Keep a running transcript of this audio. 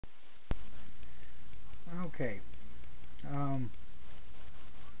Okay.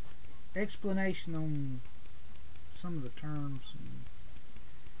 Explanation on some of the terms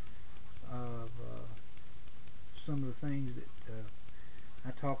of some of the things that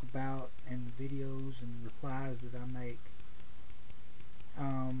I talk about in the videos and replies that I make.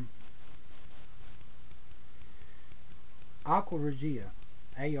 Aqua Regia,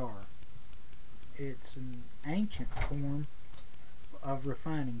 AR. It's an ancient form of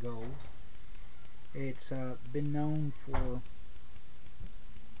refining gold. It's been known for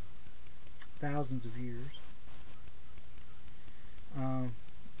thousands of years.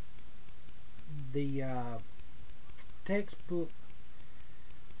 The textbook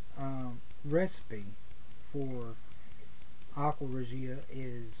recipe for Aqua Regia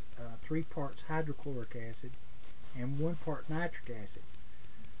is 3 parts hydrochloric acid and 1 part nitric acid.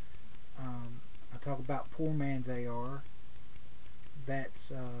 I talk about poor man's AR.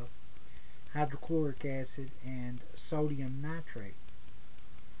 That's hydrochloric acid and sodium nitrate.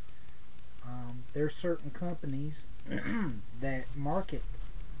 There are certain companies that market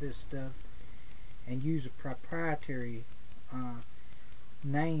this stuff and use a proprietary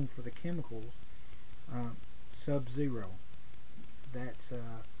name for the chemicals, Sub-Zero. That's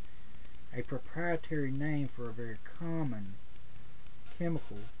a proprietary name for a very common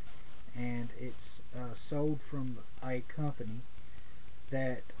chemical, and it's sold from a company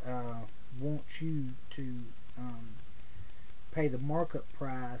that wants you to pay the markup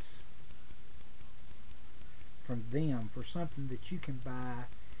price from them for something that you can buy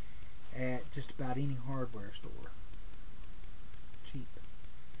at just about any hardware store. Cheap.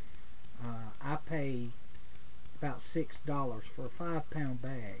 I pay about $6 for a 5-pound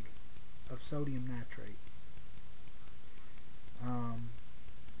bag of sodium nitrate.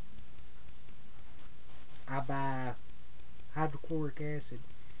 I buy hydrochloric acid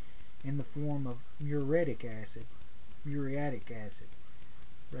in the form of muriatic acid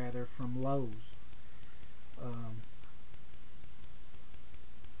rather, from Lowe's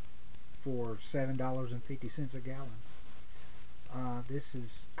for $7.50 a gallon. This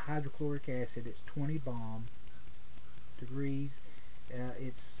is hydrochloric acid. It's 20 bomb degrees.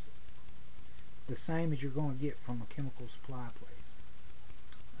 It's the same as you're going to get from a chemical supply place.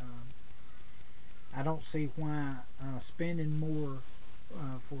 I don't see why spending more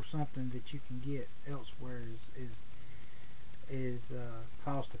for something that you can get elsewhere is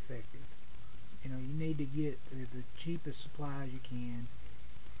cost effective. You know, you need to get the cheapest supplies you can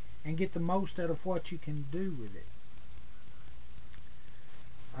and get the most out of what you can do with it.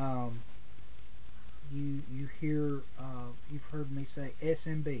 You've heard me say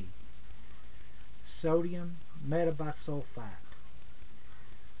SMB, sodium metabisulfite.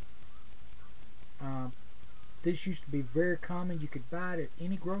 This used to be very common. You could buy it at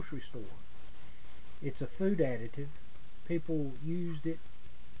any grocery store. It's a food additive. People used it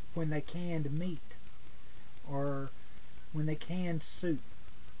when they canned meat or when they canned soup.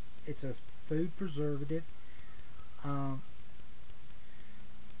 It's a food preservative.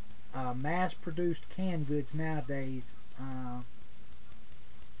 Mass-produced canned goods nowadays,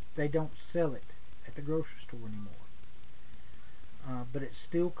 they don't sell it at the grocery store anymore. But it's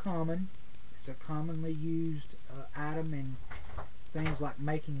still common. It's a commonly used item in things like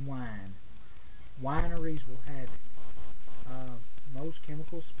making wine. Wineries will have it. Most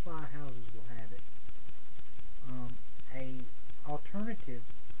chemical supply houses will have it. A alternative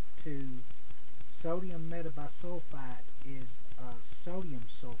to sodium metabisulfite is sodium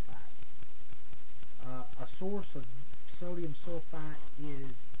sulfite. A source of sodium sulfite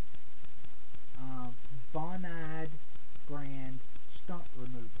is Bonide brand stump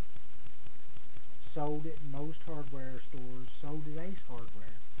remover. Sold at most hardware stores, sold at Ace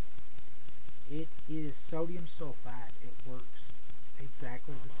Hardware. It is sodium sulfite. It works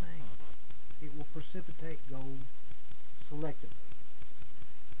exactly the same. It will precipitate gold selectively.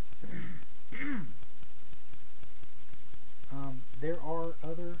 There are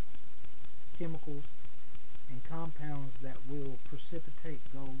other chemicals and compounds that will precipitate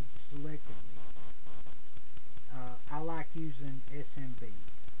gold selectively. I like using SMB.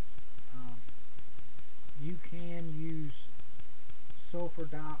 You can use sulfur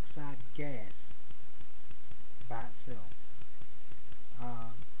dioxide gas by itself.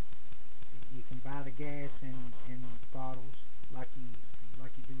 You can buy the gas in bottles like you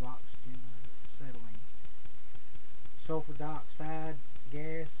do oxygen or acetylene. Sulfur dioxide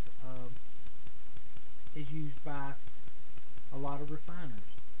gas is used by a lot of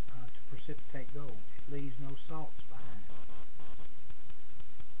refiners to precipitate gold. It leaves no salts behind.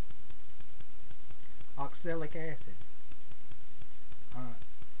 Oxalic acid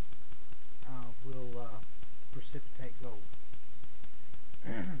will precipitate gold.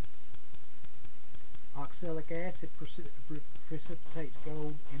 Oxalic acid precipitates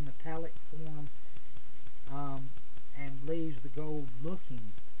gold in metallic form, and leaves the gold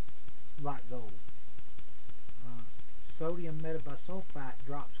looking like gold. Sodium metabisulfite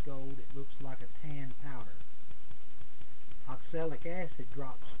drops gold, it looks like a tan powder. Oxalic acid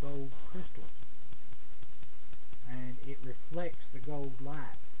drops gold crystals, and it reflects the gold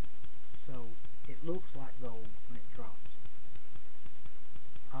light, so it looks like gold when it drops.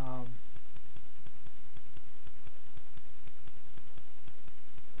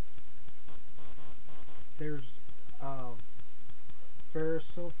 There's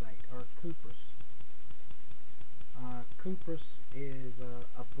ferrous sulfate, or copperas. Copperas is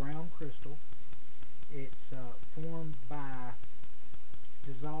a brown crystal. It's formed by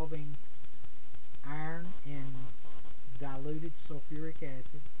dissolving iron in diluted sulfuric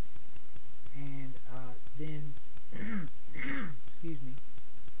acid, and then excuse me,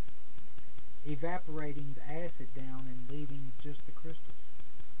 evaporating the acid down and leaving just the crystals.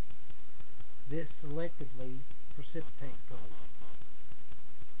 This selectively precipitates gold.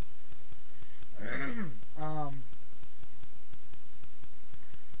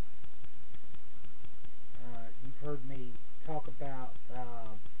 You've heard me talk about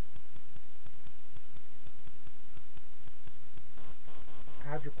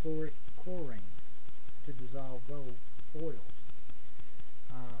hydrochloric chlorine to dissolve gold foils.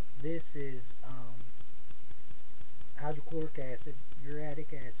 This is hydrochloric acid,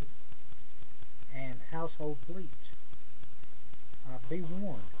 uriatic acid, and household bleach. Be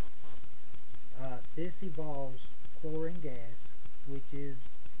warned, this evolves chlorine gas, which is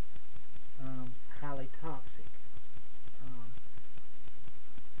highly toxic.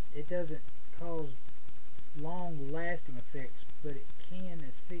 It doesn't cause long-lasting effects, but it can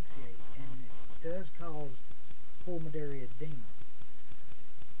asphyxiate, and it does cause pulmonary edema.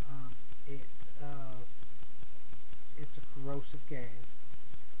 It's a corrosive gas,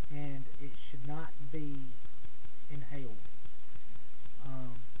 and it should not be inhaled.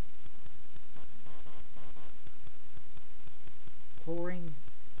 Chlorine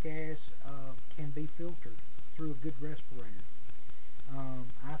gas can be filtered through a good respirator.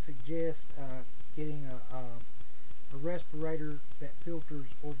 I suggest getting a respirator that filters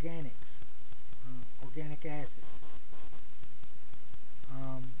organics, organic acids,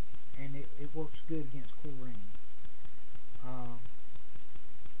 and it works good against chlorine.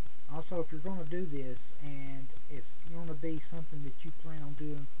 Also, if you're going to do this, and it's going to be something that you plan on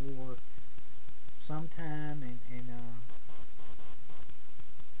doing for some time, and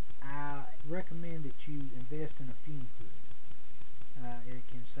I recommend that you invest in a fume hood. It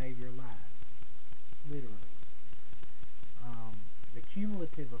can save your life, literally. The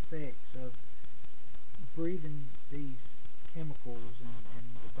cumulative effects of breathing these chemicals and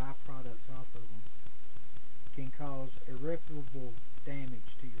the byproducts off of them can cause irreparable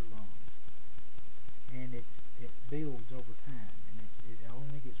damage to your lungs, and it builds over time, and it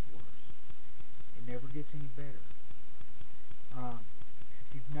only gets worse. It never gets any better.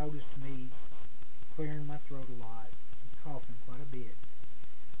 If you've noticed me clearing my throat a lot and coughing quite a bit,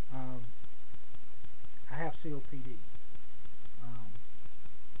 I have COPD.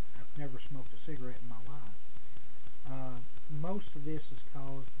 I've never smoked a cigarette in my life. Most of this is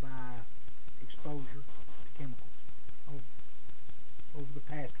caused by exposure to chemicals over the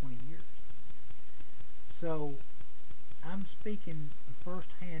past 20 years. So I'm speaking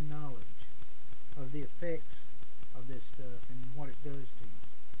first-hand knowledge of the effects of this stuff and what it does to you.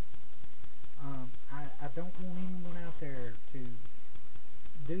 I don't want anyone out there to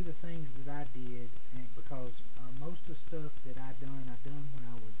do the things that I did, because most of the stuff that I done when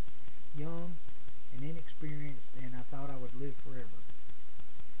I was young and inexperienced, and I thought I would live forever.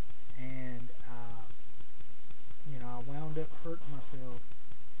 And I wound up hurting myself,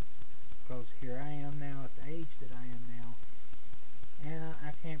 because here I am now at the age that I am now, and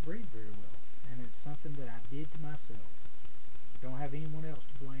I can't breathe very well, and it's something that I did to myself. I don't have anyone else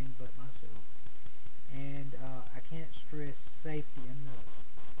to blame but myself, and I can't stress safety enough.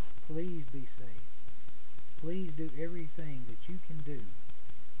 Please be safe. Please do everything that you can do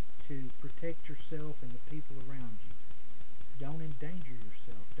to protect yourself and the people around you. Don't endanger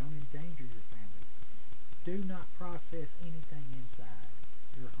yourself. Don't endanger your family. Do not process anything inside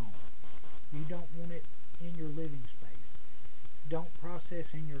your home. You don't want it in your living space. Don't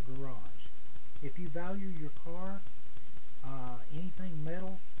process in your garage. If you value your car, anything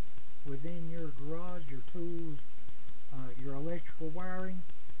metal within your garage, your tools, your electrical wiring,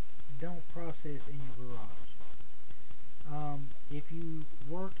 don't process in your garage. If you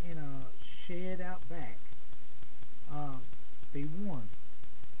work in a shed out back,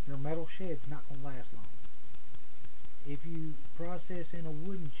 metal shed's not going to last long. If you process in a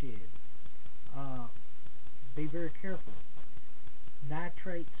wooden shed, be very careful.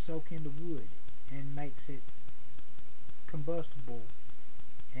 Nitrates soak into wood and makes it combustible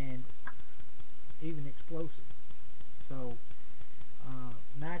and even explosive. So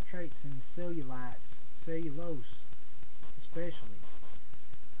nitrates and cellulose especially,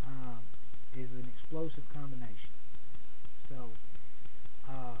 is an explosive combination. So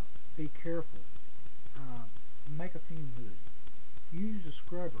be careful. Make a fume hood. Use a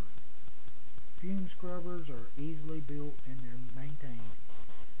scrubber. Fume scrubbers are easily built and they're maintained.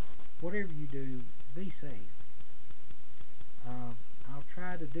 Whatever you do, be safe. I'll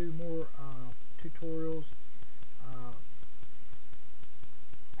try to do more tutorials.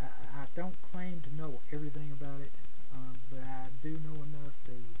 I don't claim to know everything about it, but I do know enough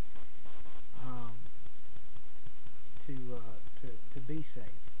to be safe.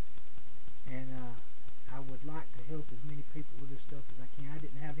 And I would like to help as many people with this stuff as I can. I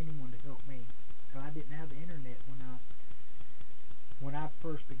didn't have anyone to help me. I didn't have the internet when I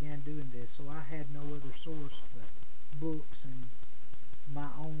first began doing this, so I had no other source but books and my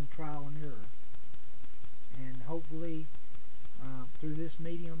own trial and error. And hopefully through this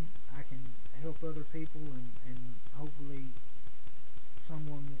medium I can help other people, and hopefully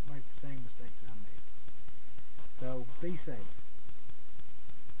someone won't make the same mistakes I made. So be safe.